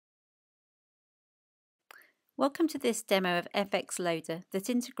Welcome to this demo of FXLoader that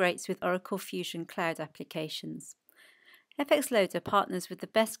integrates with Oracle Fusion Cloud applications. FXLoader partners with the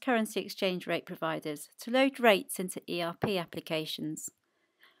best currency exchange rate providers to load rates into ERP applications.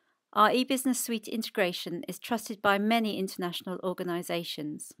 Our eBusiness Suite integration is trusted by many international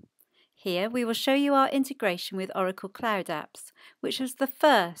organizations. Here we will show you our integration with Oracle Cloud Apps, which was the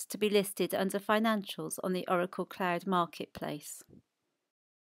first to be listed under Financials on the Oracle Cloud Marketplace.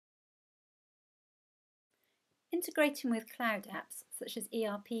 Integrating with cloud apps such as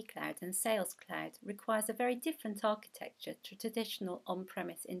ERP Cloud and Sales Cloud requires a very different architecture to traditional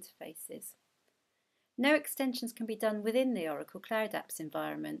on-premise interfaces. No extensions can be done within the Oracle Cloud Apps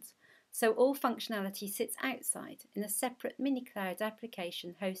environment, so all functionality sits outside in a separate mini-cloud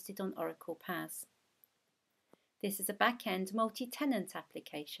application hosted on Oracle PaaS. This is a back-end multi-tenant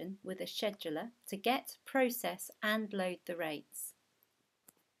application with a scheduler to get, process and load the rates.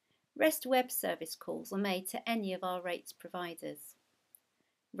 REST web service calls are made to any of our rates providers.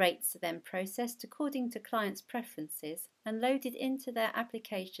 Rates are then processed according to clients' preferences and loaded into their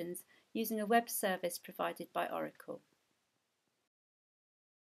applications using a web service provided by Oracle.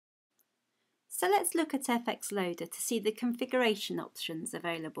 So let's look at FXLoader to see the configuration options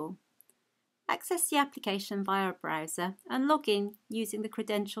available. Access the application via a browser and log in using the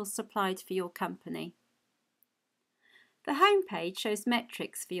credentials supplied for your company. The home page shows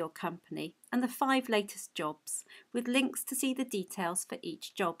metrics for your company and the 5 latest jobs, with links to see the details for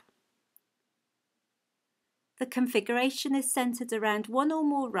each job. The configuration is centered around one or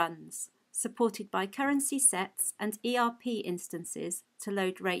more runs, supported by currency sets and ERP instances to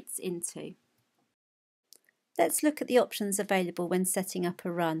load rates into. Let's look at the options available when setting up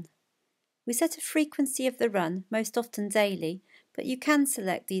a run. We set a frequency of the run, most often daily, but you can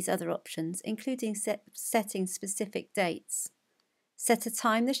select these other options, including setting specific dates. Set a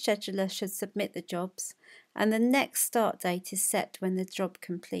time the scheduler should submit the jobs, and the next start date is set when the job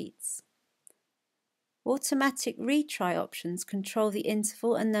completes. Automatic retry options control the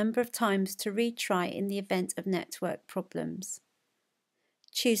interval and number of times to retry in the event of network problems.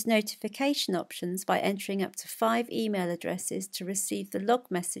 Choose notification options by entering up to 5 email addresses to receive the log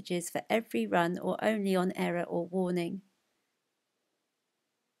messages for every run or only on error or warning.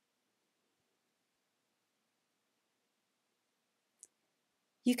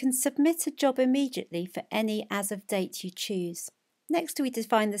 You can submit a job immediately for any as-of date you choose. Next, we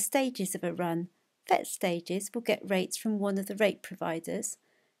define the stages of a run. Fetch stages will get rates from one of the rate providers.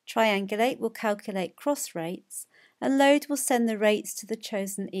 Triangulate will calculate cross rates, and Load will send the rates to the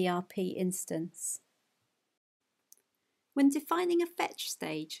chosen ERP instance. When defining a fetch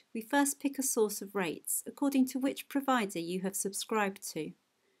stage, we first pick a source of rates according to which provider you have subscribed to.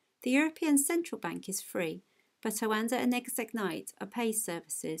 The European Central Bank is free, but Oanda and FXLoader are paid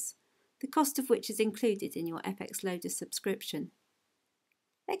services, the cost of which is included in your FXLoader subscription.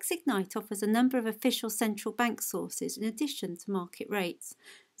 FXLoader offers a number of official central bank sources in addition to market rates,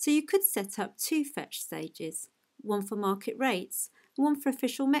 so you could set up 2 fetch stages, one for market rates and one for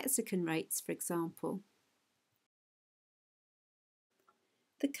official Mexican rates, for example.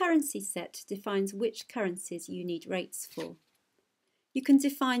 The currency set defines which currencies you need rates for. You can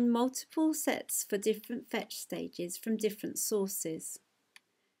define multiple sets for different fetch stages from different sources.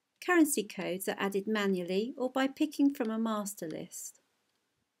 Currency codes are added manually or by picking from a master list.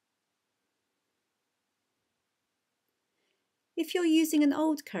 If you're using an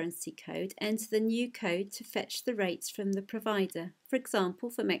old currency code, enter the new code to fetch the rates from the provider. For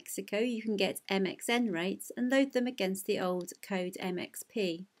example, for Mexico, you can get MXN rates and load them against the old code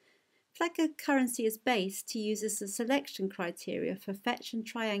MXP. Flag a currency as base to use as a selection criteria for fetch and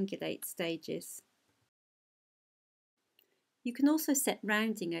triangulate stages. You can also set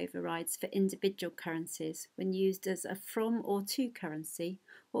rounding overrides for individual currencies when used as a from or to currency,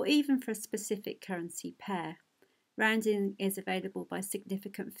 or even for a specific currency pair. Rounding is available by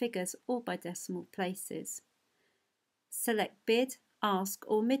significant figures or by decimal places. Select bid, ask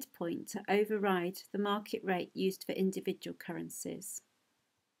or midpoint to override the market rate used for individual currencies.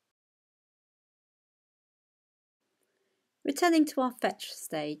 Returning to our fetch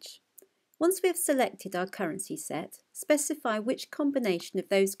stage. Once we have selected our currency set, specify which combination of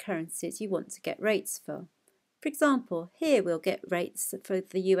those currencies you want to get rates for. For example, here we'll get rates for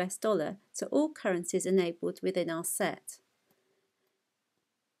the US dollar to all currencies enabled within our set.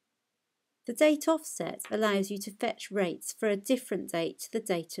 The date offset allows you to fetch rates for a different date to the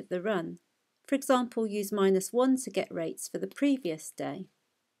date of the run. For example, use -1 to get rates for the previous day.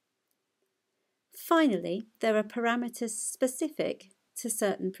 Finally, there are parameters specific to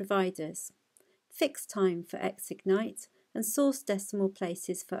certain providers. Fixed time for FXLoader and source decimal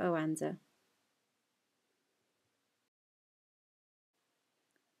places for Oanda.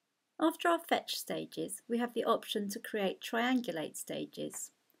 After our fetch stages, we have the option to create triangulate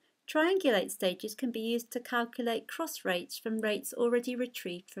stages. Triangulate stages can be used to calculate cross rates from rates already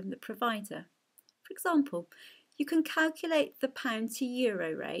retrieved from the provider. For example, you can calculate the pound to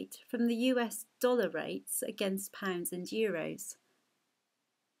euro rate from the US dollar rates against pounds and euros.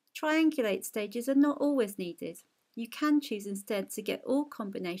 Triangulate stages are not always needed. You can choose instead to get all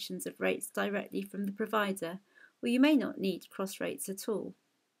combinations of rates directly from the provider, or you may not need cross rates at all.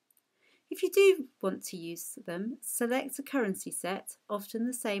 If you do want to use them, select a currency set, often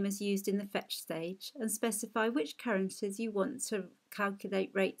the same as used in the fetch stage, and specify which currencies you want to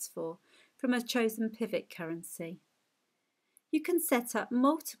calculate rates for from a chosen pivot currency. You can set up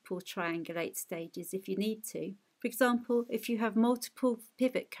multiple triangulate stages if you need to, for example, if you have multiple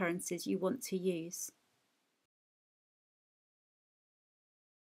pivot currencies you want to use.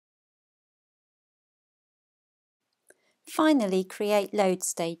 Finally, create load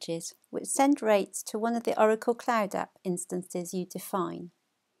stages, which send rates to one of the Oracle Cloud App instances you define.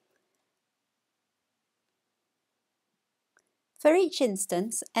 For each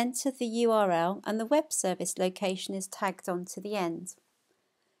instance, enter the URL and the web service location is tagged onto the end.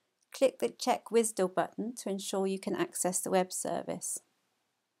 Click the Check WSDL button to ensure you can access the web service.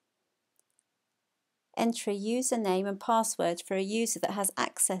 Enter a username and password for a user that has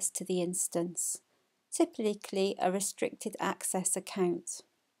access to the instance, typically a restricted access account.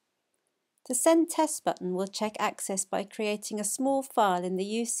 The Send Test button will check access by creating a small file in the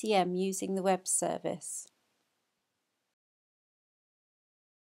UCM using the web service.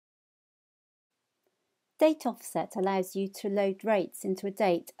 Date offset allows you to load rates into a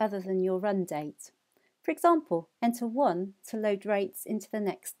date other than your run date. For example, enter 1 to load rates into the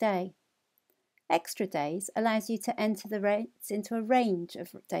next day. Extra days allows you to enter the rates into a range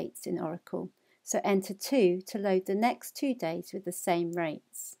of dates in Oracle, so enter 2 to load the next 2 days with the same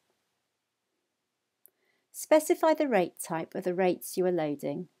rates. Specify the rate type of the rates you are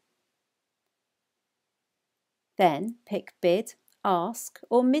loading. Then pick Bid, Ask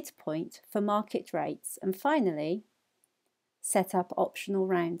or Midpoint for market rates, and finally set up optional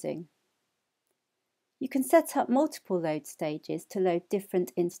rounding. You can set up multiple load stages to load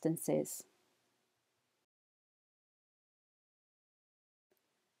different instances.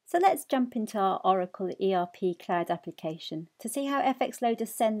 So let's jump into our Oracle ERP Cloud application to see how FXLoader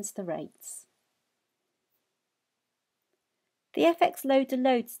sends the rates. The FXLoader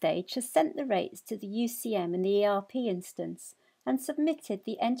load stage has sent the rates to the UCM in the ERP instance and submitted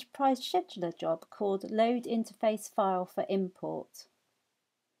the enterprise scheduler job called Load Interface File for import.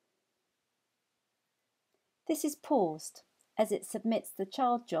 This is paused as it submits the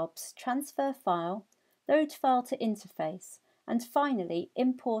child jobs Transfer File, Load File to Interface, and finally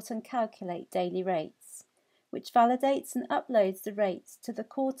import and calculate daily rates, which validates and uploads the rates to the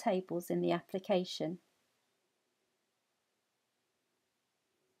core tables in the application.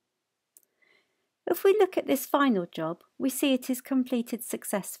 If we look at this final job, we see it is completed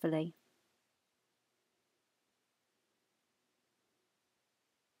successfully.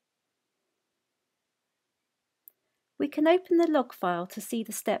 We can open the log file to see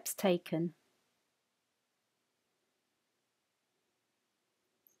the steps taken.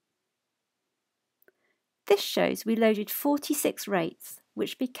 This shows we loaded 46 rates,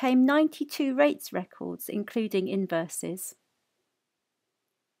 which became 92 rates records, including inverses.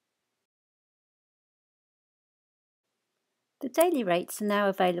 The daily rates are now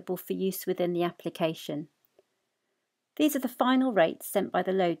available for use within the application. These are the final rates sent by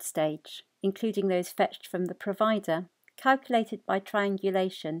the load stage, including those fetched from the provider, calculated by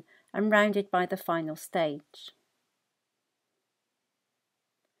triangulation, and rounded by the final stage.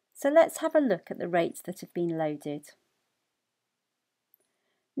 So let's have a look at the rates that have been loaded.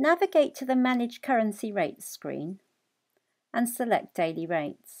 Navigate to the Manage Currency Rates screen and select Daily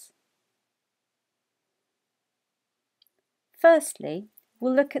Rates. Firstly,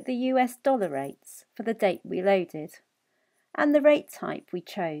 we'll look at the US dollar rates for the date we loaded and the rate type we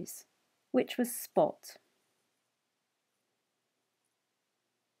chose, which was spot.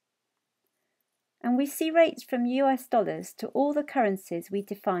 And we see rates from US dollars to all the currencies we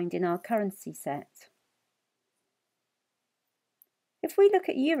defined in our currency set. If we look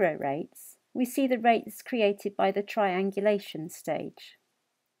at euro rates, we see the rates created by the triangulation stage.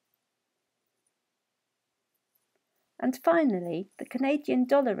 And finally, the Canadian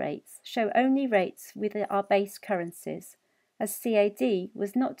dollar rates show only rates with our base currencies, as CAD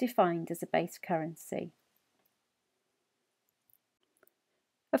was not defined as a base currency.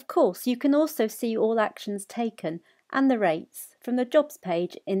 Of course, you can also see all actions taken and the rates from the Jobs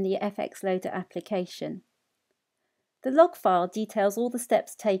page in the FXLoader application. The log file details all the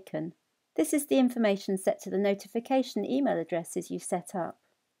steps taken. This is the information set to the notification email addresses you set up.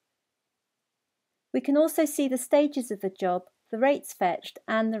 We can also see the stages of the job, the rates fetched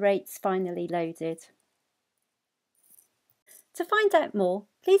and the rates finally loaded. To find out more,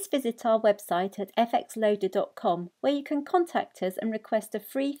 please visit our website at FXLoader.com, where you can contact us and request a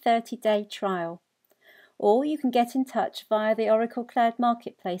free 30-day trial. Or you can get in touch via the Oracle Cloud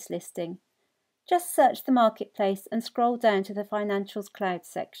Marketplace listing. Just search the Marketplace and scroll down to the Financials Cloud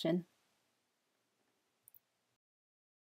section.